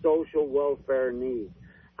true social welfare needs.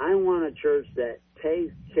 I want a church that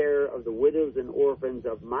takes care of the widows and orphans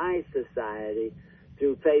of my society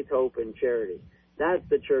through faith, hope, and charity. That's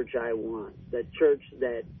the church I want, the church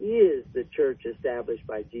that is the church established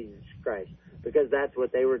by Jesus Christ, because that's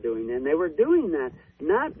what they were doing. And they were doing that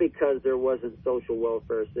not because there wasn't social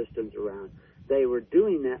welfare systems around. They were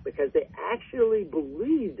doing that because they actually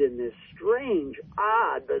believed in this strange,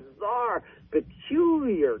 odd, bizarre,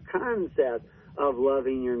 peculiar concept of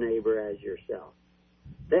loving your neighbor as yourself.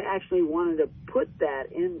 They actually wanted to put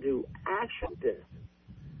that into action.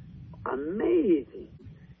 Amazing.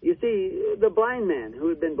 You see, the blind man who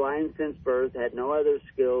had been blind since birth, had no other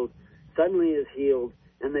skills, suddenly is healed,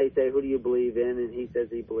 and they say, who do you believe in? And he says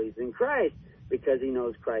he believes in Christ because he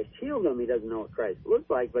knows Christ healed him. He doesn't know what Christ looks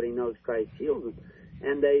like, but he knows Christ healed him.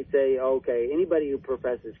 And they say, okay, anybody who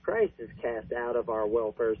professes Christ is cast out of our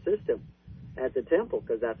welfare system at the temple,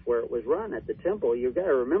 because that's where it was run, at the temple. You've got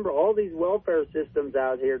to remember, all these welfare systems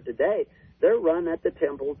out here today, they're run at the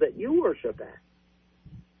temples that you worship at.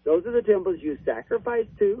 Those are the temples you sacrifice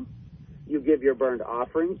to, you give your burnt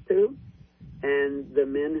offerings to, and the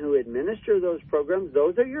men who administer those programs,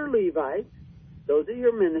 those are your Levites, those are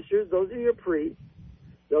your ministers, those are your priests,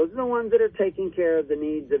 those are the ones that are taking care of the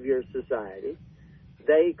needs of your society.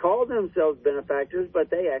 They call themselves benefactors, but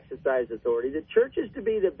they exercise authority. The church is to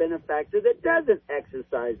be the benefactor that doesn't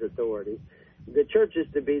exercise authority. The church is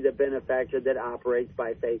to be the benefactor that operates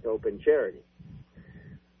by faith, hope, and charity.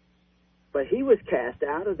 But he was cast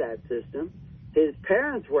out of that system. His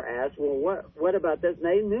parents were asked, well, what about this? And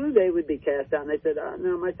they knew they would be cast out, and they said, oh,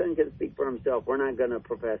 no, my son can speak for himself. We're not going to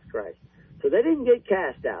profess Christ. So they didn't get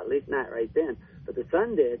cast out, at least not right then. But the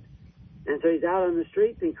son did. And so he's out on the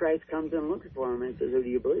streets, and Christ comes and looks for him and says, who do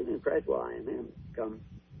you believe in? Christ, well, I am him.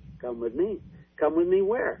 Come with me. Come with me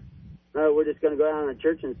where? No, we're just going to go down to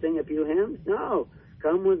church and sing a few hymns? No.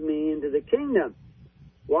 Come with me into the kingdom.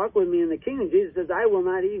 Walk with me in the kingdom. Jesus says, I will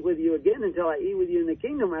not eat with you again until I eat with you in the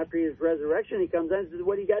kingdom. After his resurrection, he comes out and says,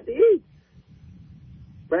 what do you got to eat?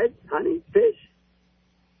 Bread, honey, fish.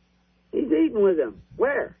 He's eating with them.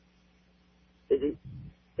 Where? Is he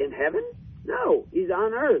in heaven? No, he's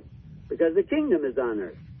on earth, because the kingdom is on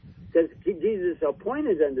earth. Because Jesus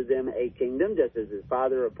appointed unto them a kingdom, just as his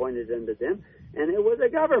Father appointed unto them, and it was a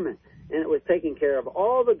government. And it was taking care of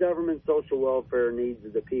all the government social welfare needs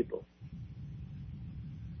of the people.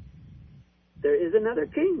 There is another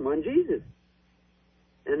king, one Jesus.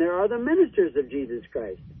 And there are the ministers of Jesus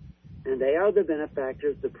Christ. And they are the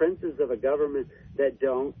benefactors, the princes of a government that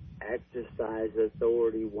don't exercise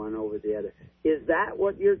authority one over the other. Is that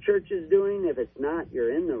what your church is doing? If it's not,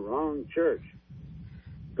 you're in the wrong church.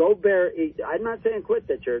 I'm not saying quit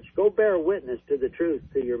the church. Go bear witness to the truth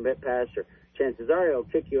to your pastor. Chances are he'll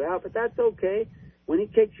kick you out, but that's okay. When he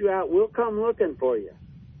kicks you out, we'll come looking for you,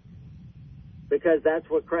 because that's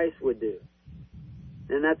what Christ would do.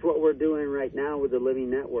 And that's what we're doing right now with the Living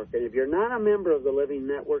Network. And if you're not a member of the Living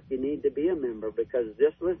Network, you need to be a member, because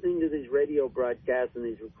just listening to these radio broadcasts and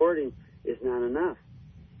these recordings is not enough.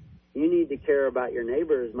 You need to care about your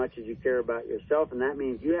neighbor as much as you care about yourself, and that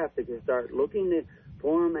means you have to start looking to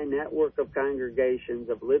form a network of congregations,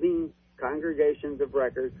 of living congregations of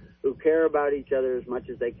record who care about each other as much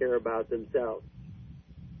as they care about themselves.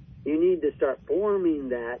 You need to start forming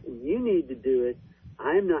that, and you need to do it.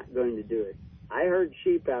 I'm not going to do it. I herd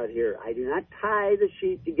sheep out here. I do not tie the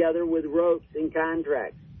sheep together with ropes and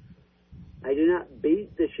contracts. I do not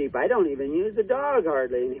beat the sheep. I don't even use the dog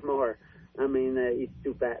hardly anymore. I mean, he's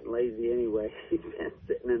too fat and lazy anyway. He's been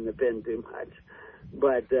sitting in the pen too much.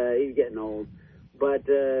 But he's getting old. But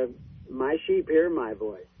my sheep hear my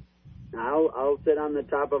voice. I'll sit on the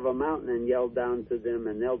top of a mountain and yell down to them,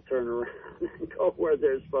 and they'll turn around and go where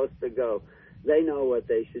they're supposed to go. They know what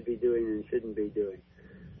they should be doing and shouldn't be doing.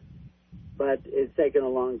 But it's taken a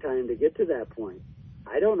long time to get to that point.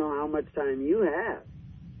 I don't know how much time you have.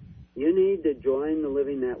 You need to join the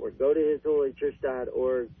Living Network. Go to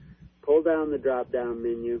hisholychurch.org, pull down the drop-down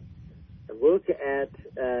menu, look at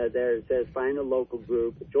there it says find a local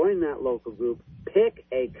group, join that local group, pick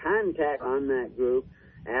a contact on that group,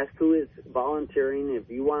 ask who is volunteering. If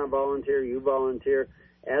you want to volunteer, you volunteer.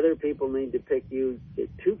 Other people need to pick you. Get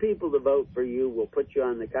 2 people to vote for you. We'll put you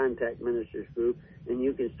on the contact ministers group, and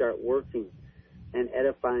you can start working and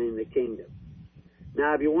edifying the kingdom.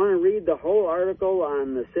 Now, if you want to read the whole article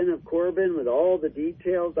on the sin of Corbin with all the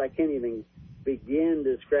details, I can't even begin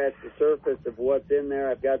to scratch the surface of what's in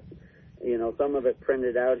there. I've got, some of it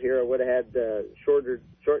printed out here. I would have had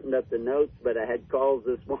shortened up the notes, but I had calls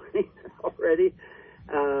this morning already.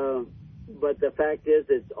 But the fact is,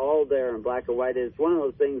 it's all there in black and white. It's one of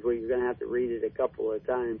those things where you're going to have to read it a couple of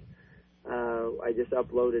times. I just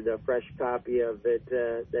uploaded a fresh copy of it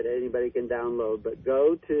that anybody can download. But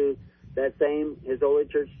go to that same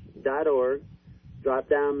hisholychurch.org,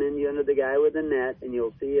 drop-down menu under the guy with the net, and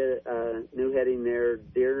you'll see a new heading there,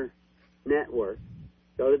 Dear Network.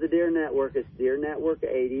 Go to the Dear Network. It's Dear Network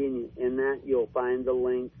 80, and in that you'll find the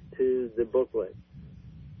link to the booklet,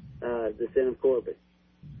 The Sin of Corbin.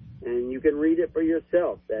 And you can read it for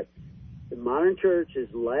yourself, that the modern church has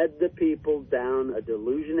led the people down a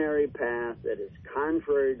delusionary path that is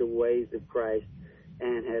contrary to ways of Christ,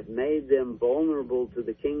 and have made them vulnerable to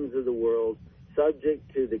the kings of the world,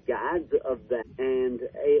 subject to the gods of them, and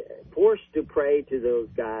forced to pray to those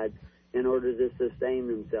gods in order to sustain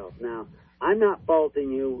themselves. Now, I'm not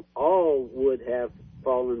faulting you. All would have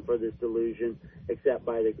fallen for this delusion except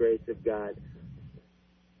by the grace of God.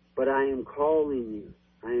 But I am calling you.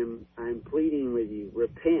 I'm pleading with you.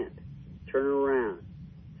 Repent. Turn around.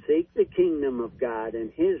 Seek the kingdom of God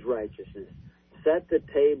and His righteousness. Set the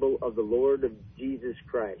table of the Lord of Jesus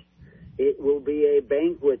Christ. It will be a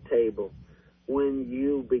banquet table when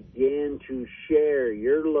you begin to share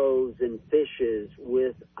your loaves and fishes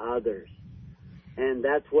with others. And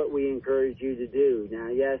that's what we encourage you to do. Now,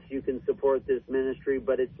 yes, you can support this ministry,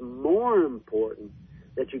 but it's more important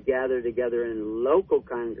that you gather together in local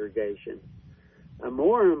congregations.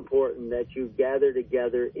 More important that you gather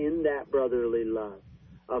together in that brotherly love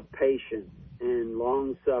of patience and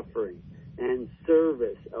long-suffering and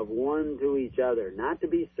service of one to each other, not to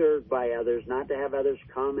be served by others, not to have others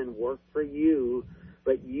come and work for you,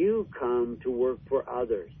 but you come to work for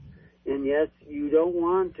others. And yes, you don't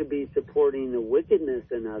want to be supporting the wickedness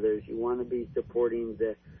in others. You want to be supporting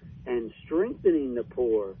and strengthening the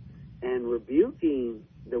poor and rebuking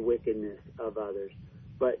the wickedness of others,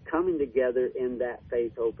 but coming together in that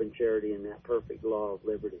faith, hope, and charity and that perfect law of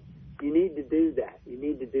liberty. You need to do that. You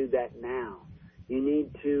need to do that now. You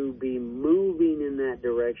need to be moving in that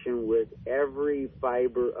direction with every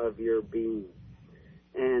fiber of your being.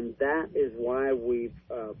 And that is why we've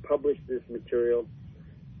published this material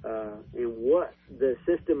and what the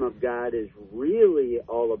system of God is really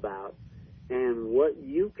all about and what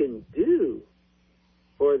you can do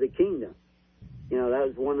for the kingdom. You know, that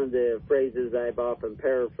was one of the phrases I've often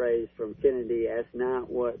paraphrased from Kennedy: ask not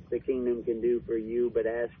what the kingdom can do for you, but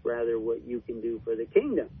ask rather what you can do for the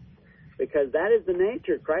kingdom. Because that is the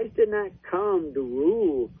nature. Christ did not come to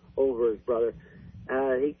rule over his brother.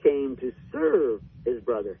 He came to serve his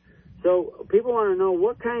brother. So people want to know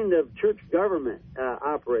what kind of church government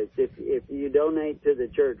operates. If you donate to the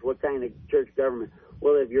church, what kind of church government?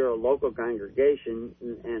 Well, if you're a local congregation,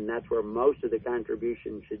 and that's where most of the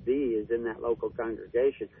contribution should be, is in that local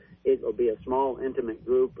congregation, it will be a small, intimate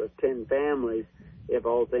group of 10 families, if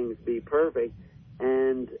all things be perfect,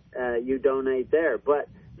 and you donate there. But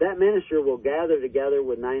that minister will gather together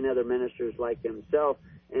with 9 other ministers like himself,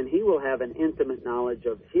 and he will have an intimate knowledge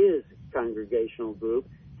of his congregational group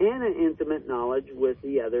and an intimate knowledge with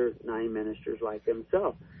the other 9 ministers like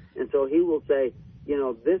himself. And so he will say, you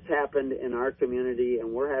know, this happened in our community,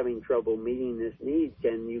 and we're having trouble meeting this need.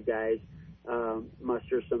 Can you guys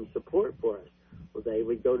muster some support for us? Well, they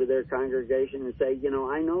would go to their congregation and say, you know,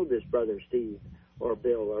 I know this brother Steve or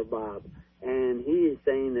Bill or Bob, and he is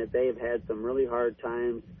saying that they've had some really hard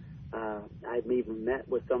times. I've even met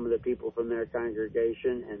with some of the people from their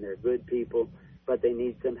congregation, and they're good people, but they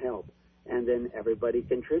need some help. And then everybody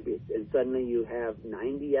contributes, and suddenly you have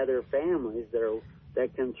 90 other families that are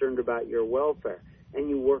concerned about your welfare, and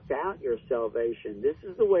you work out your salvation. This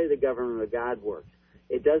is the way the government of God works.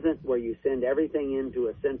 It doesn't where you send everything into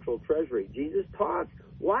a central treasury. Jesus talks.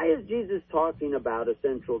 Why is Jesus talking about a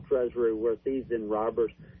central treasury where thieves and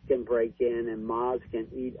robbers can break in and moths can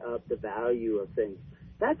eat up the value of things?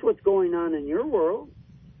 That's what's going on in your world.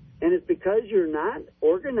 And it's because you're not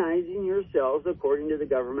organizing yourselves according to the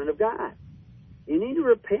government of God. You need to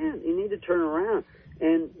repent. You need to turn around.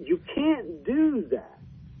 And you can't do that.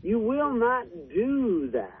 You will not do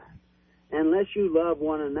that unless you love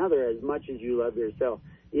one another as much as you love yourself.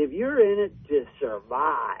 If you're in it to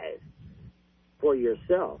survive for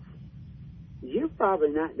yourself, you're probably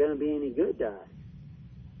not going to be any good to us.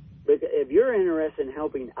 But if you're interested in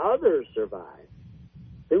helping others survive,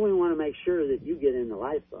 then we want to make sure that you get in the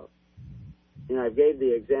lifeboat. You know, I gave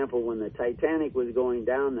the example when the Titanic was going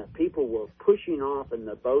down that people were pushing off and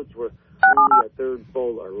the boats were only a third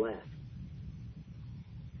full or less.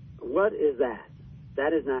 What is that?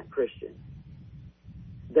 That is not Christian.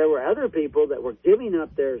 There were other people that were giving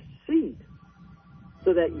up their seat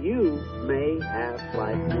so that you may have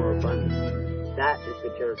life more abundant. That is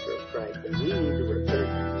the character of Christ, and we need to repent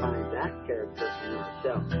and find that character in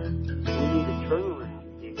ourselves. We need to turn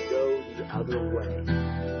around and go the other way.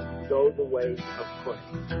 Go the way of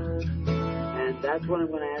Christ. And that's what I'm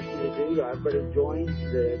going to ask you to do. Everybody join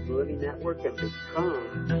the Living Network and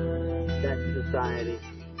become that society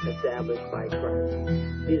established by Christ,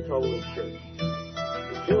 His Holy Church.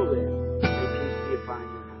 Until then, may peace be upon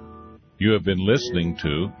your house. You have been listening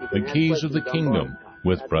to The Keys of the Kingdom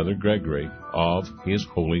with Brother Gregory of His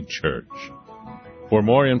Holy Church. For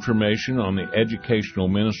more information on the educational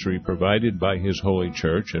ministry provided by His Holy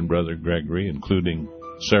Church and Brother Gregory, including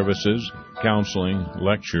services, counseling,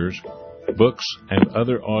 lectures, books, and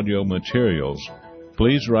other audio materials,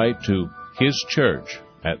 please write to His Church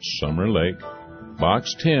at Summer Lake,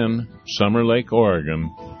 Box 10, Summer Lake, Oregon,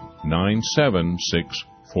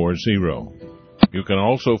 97640. You can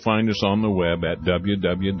also find us on the web at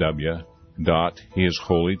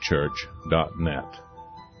www.hisholychurch.net.